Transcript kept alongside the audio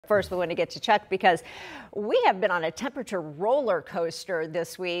first, we want to get to Chuck because we have been on a temperature roller coaster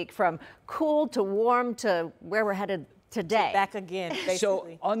this week, from cool to warm to where we're headed today. Back again, basically. So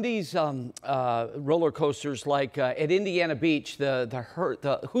on these roller coasters, like at Indiana Beach, the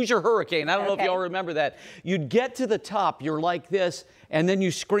Hoosier Hurricane, I don't know if y'all remember that. You'd get to the top, you're like this, and then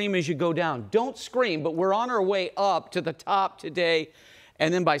you scream as you go down. Don't scream, but we're on our way up to the top today.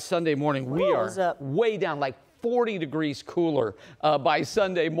 And then by Sunday morning, we are way down, like 40 degrees cooler by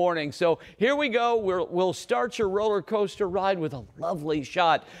Sunday morning. So here we go. We'll start your roller coaster ride with a lovely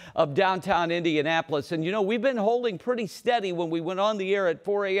shot of downtown Indianapolis. And you know, we've been holding pretty steady. When we went on the air at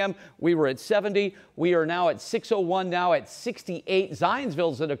 4 a.m., we were at 70. We are now at 6:01, now at 68.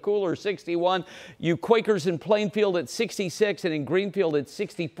 Zionsville's at a cooler 61. You Quakers in Plainfield at 66, and in Greenfield at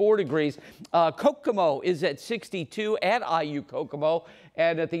 64 degrees. Kokomo is at 62 at IU Kokomo.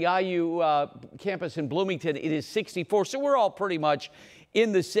 And at the IU campus in Bloomington, it is 64. So we're all pretty much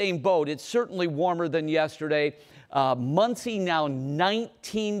in the same boat. It's certainly warmer than yesterday. Muncie now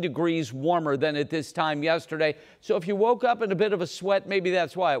 19 degrees warmer than at this time yesterday. So if you woke up in a bit of a sweat, maybe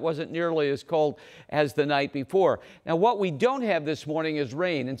that's why it wasn't nearly as cold as the night before. Now, what we don't have this morning is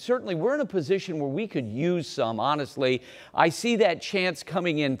rain. And certainly we're in a position where we could use some, honestly. I see that chance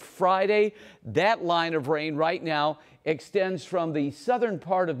coming in Friday. That line of rain right now extends from the southern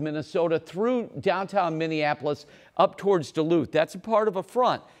part of Minnesota through downtown Minneapolis up towards Duluth. That's a part of a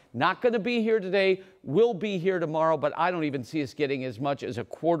front. Not going to be here today, will be here tomorrow, but I don't even see us getting as much as a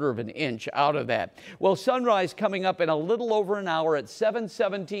quarter of an inch out of that. Well, sunrise coming up in a little over an hour at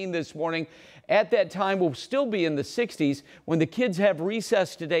 7:17 this morning. At that time, we'll still be in the 60s. When the kids have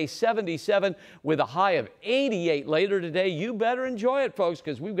recess today, 77 with a high of 88 later today. You better enjoy it, folks,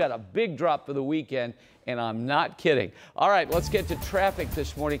 because we've got a big drop for the weekend. And I'm not kidding. All right, let's get to traffic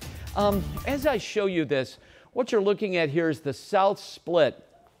this morning. As I show you this, what you're looking at here is the South Split.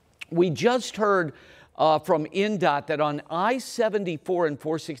 We just heard from INDOT that on I-74 and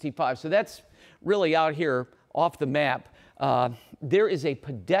 465, so that's really out here off the map, there is a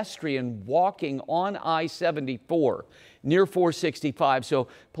pedestrian walking on I-74 near 465. So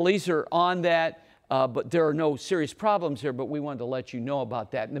police are on that. But there are no serious problems here, but we wanted to let you know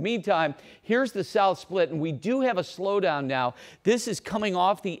about that. In the meantime, here's the South Split, and we do have a slowdown now. This is coming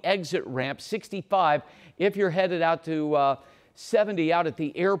off the exit ramp, 65. If you're headed out to 70 out at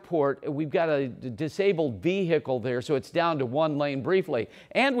the airport, we've got a disabled vehicle there, so it's down to one lane briefly.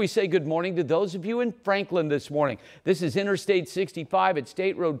 And we say good morning to those of you in Franklin this morning. This is Interstate 65 at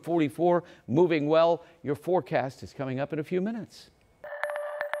State Road 44, moving well. Your forecast is coming up in a few minutes.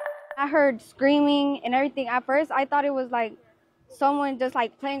 I heard screaming and everything. At first, I thought it was like someone just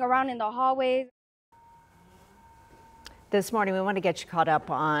like playing around in the hallways. This morning, we want to get you caught up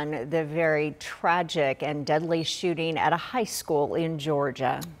on the very tragic and deadly shooting at a high school in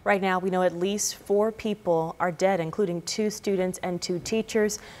Georgia. Right now, we know at least 4 people are dead, including 2 students and 2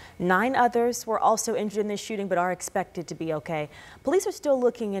 teachers. 9 others were also injured in this shooting, but are expected to be okay. Police are still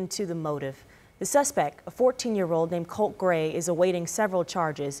looking into the motive. The suspect, a 14-year-old named Colt Gray, is awaiting several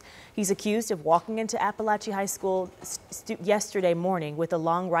charges. He's accused of walking into Appalachia High School yesterday morning with a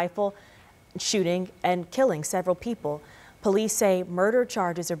long rifle, shooting and killing several people. Police say murder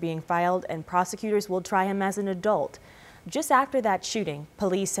charges are being filed and prosecutors will try him as an adult. Just after that shooting,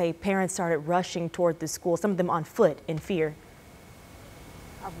 police say parents started rushing toward the school, some of them on foot in fear.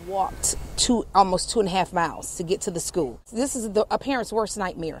 I've walked almost 2.5 miles to get to the school. This is a parent's worst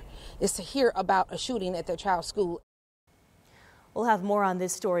nightmare, is to hear about a shooting at their child's school. We'll have more on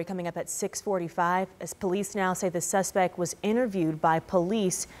this story coming up at 6:45, as police now say the suspect was interviewed by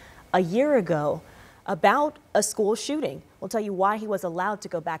police a year ago about a school shooting. We'll tell you why he was allowed to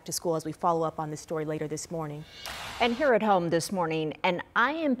go back to school as we follow up on this story later this morning. And here at home this morning, an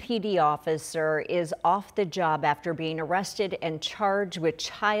IMPD officer is off the job after being arrested and charged with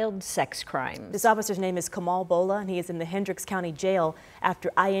child sex crimes. This officer's name is Kamal Bola, and he is in the Hendricks County Jail after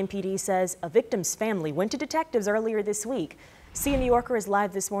IMPD says a victim's family went to detectives earlier this week. See, New Yorker is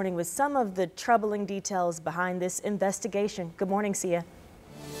live this morning with some of the troubling details behind this investigation. Good morning, Sia.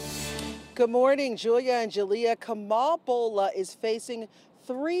 Good morning, Julia and Jalea. Kamal Bola is facing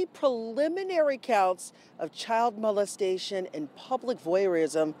 3 preliminary counts of child molestation and public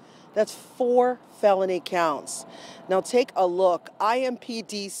voyeurism. That's 4 felony counts. Now take a look.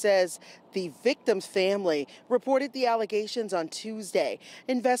 IMPD says the victim's family reported the allegations on Tuesday.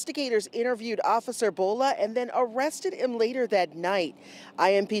 Investigators interviewed Officer Bola and then arrested him later that night.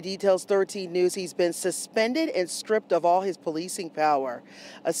 IMPD tells 13 News he's been suspended and stripped of all his policing power.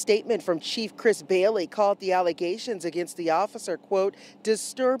 A statement from Chief Chris Bailey called the allegations against the officer, quote,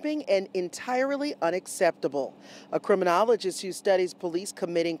 disturbing and entirely unacceptable. unacceptable. A criminologist who studies police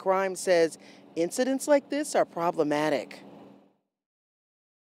committing crime says incidents like this are problematic.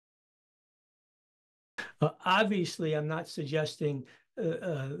 Obviously, I'm not suggesting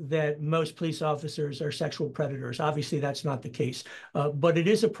that most police officers are sexual predators. Obviously, that's not the case. But it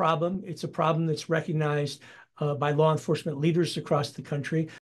is a problem. It's a problem that's recognized by law enforcement leaders across the country.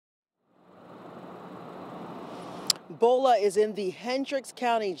 Bola is in the Hendricks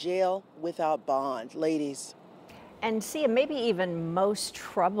County Jail without bond. Ladies. And see, maybe even most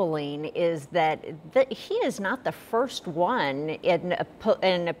troubling is that he is not the first one in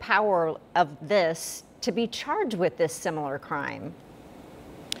a power of this to be charged with this similar crime.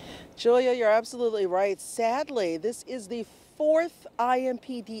 Julia, you're absolutely right. Sadly, this is the fourth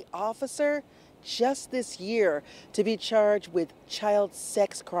IMPD officer just this year to be charged with child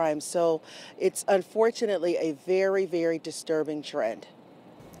sex crimes. So it's unfortunately a very, very disturbing trend.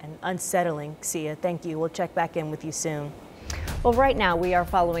 And unsettling. Sia, thank you. We'll check back in with you soon. Well, right now we are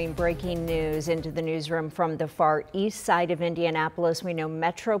following breaking news into the newsroom from the far east side of Indianapolis. We know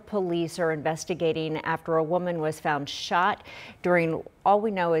Metro Police are investigating after a woman was found shot during, all we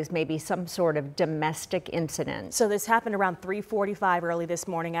know is maybe some sort of domestic incident. So this happened around 3:45 early this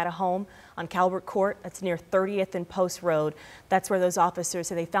morning at a home on Calvert Court. That's near 30th and Post Road. That's where those officers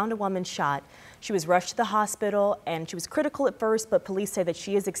say they found a woman shot. She was rushed to the hospital and she was critical at first, but police say that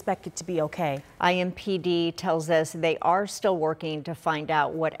she is expected to be okay. IMPD tells us they are still working to find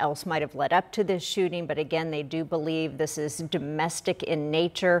out what else might have led up to this shooting. But again, they do believe this is domestic in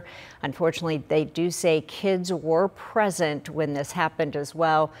nature. Unfortunately, they do say kids were present when this happened as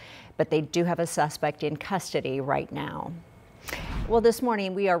well, but they do have a suspect in custody right now. Well, this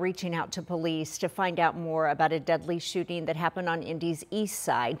morning we are reaching out to police to find out more about a deadly shooting that happened on Indy's east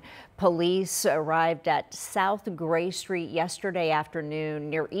side. Police arrived at South Gray Street yesterday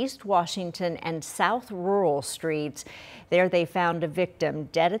afternoon near East Washington and South Rural Streets. There they found a victim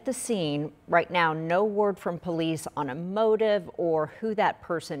dead at the scene. Right now, no word from police on a motive or who that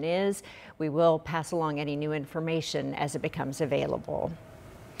person is. We will pass along any new information as it becomes available.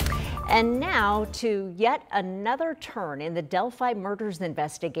 And now to yet another turn in the Delphi murders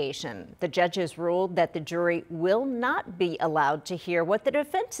investigation. The judges ruled that the jury will not be allowed to hear what the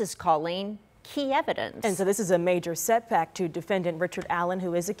defense is calling key evidence. And so this is a major setback to defendant Richard Allen,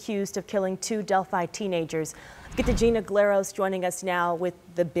 who is accused of killing 2 Delphi teenagers. Let's get to Gina Glaros joining us now with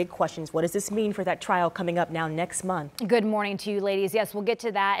the big questions. What does this mean for that trial coming up now next month? Good morning to you, ladies. Yes, we'll get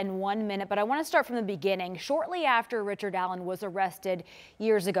to that in 1 minute, but I want to start from the beginning. Shortly after Richard Allen was arrested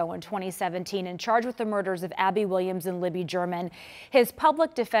years ago in 2017 and charged with the murders of Abby Williams and Libby German, his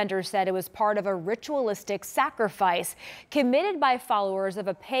public defender said it was part of a ritualistic sacrifice committed by followers of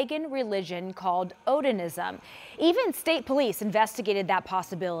a pagan religion called Odinism. Even state police investigated that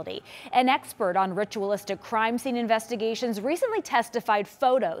possibility. An expert on ritualistic crime scene investigations recently testified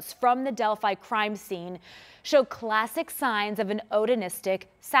photos from the Delphi crime scene show classic signs of an Odinistic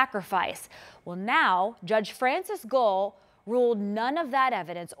sacrifice. Well, now Judge Frances Gull ruled none of that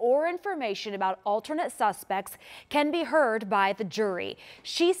evidence or information about alternate suspects can be heard by the jury.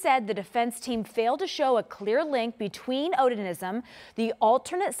 She said the defense team failed to show a clear link between Odinism, the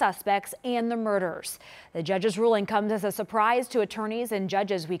alternate suspects, and the murders. The judge's ruling comes as a surprise to attorneys and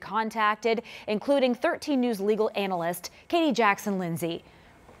judges we contacted, including 13 News legal analyst Katie Jackson-Lindsay.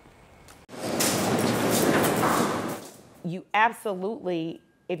 You absolutely,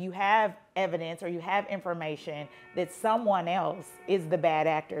 if you have evidence or you have information that someone else is the bad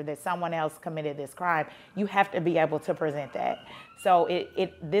actor, that someone else committed this crime, you have to be able to present that. So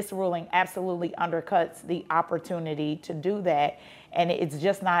this ruling absolutely undercuts the opportunity to do that, and it's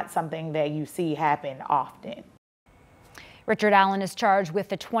just not something that you see happen often. Richard Allen is charged with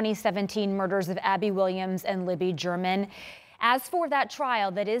the 2017 murders of Abby Williams and Libby German. As for that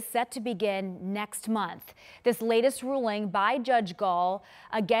trial that is set to begin next month, this latest ruling by Judge Gull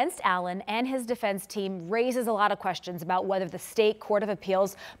against Allen and his defense team raises a lot of questions about whether the state court of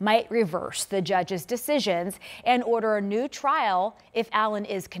appeals might reverse the judge's decisions and order a new trial if Allen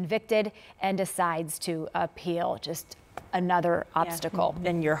is convicted and decides to appeal. Just another obstacle.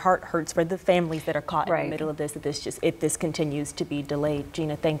 And your heart hurts for the families that are caught in the middle of this, if this continues to be delayed.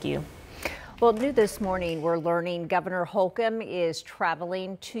 Gina, thank you. Well, new this morning, we're learning Governor Holcomb is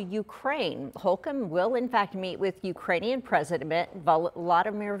traveling to Ukraine. Holcomb will, in fact, meet with Ukrainian President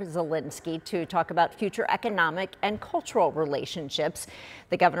Volodymyr Zelensky to talk about future economic and cultural relationships.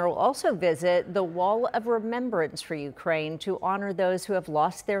 The governor will also visit the Wall of Remembrance for Ukraine to honor those who have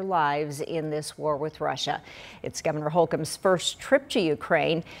lost their lives in this war with Russia. It's Governor Holcomb's first trip to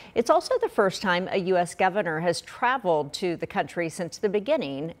Ukraine. It's also the first time a U.S. governor has traveled to the country since the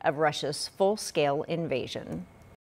beginning of Russia's full full-scale invasion.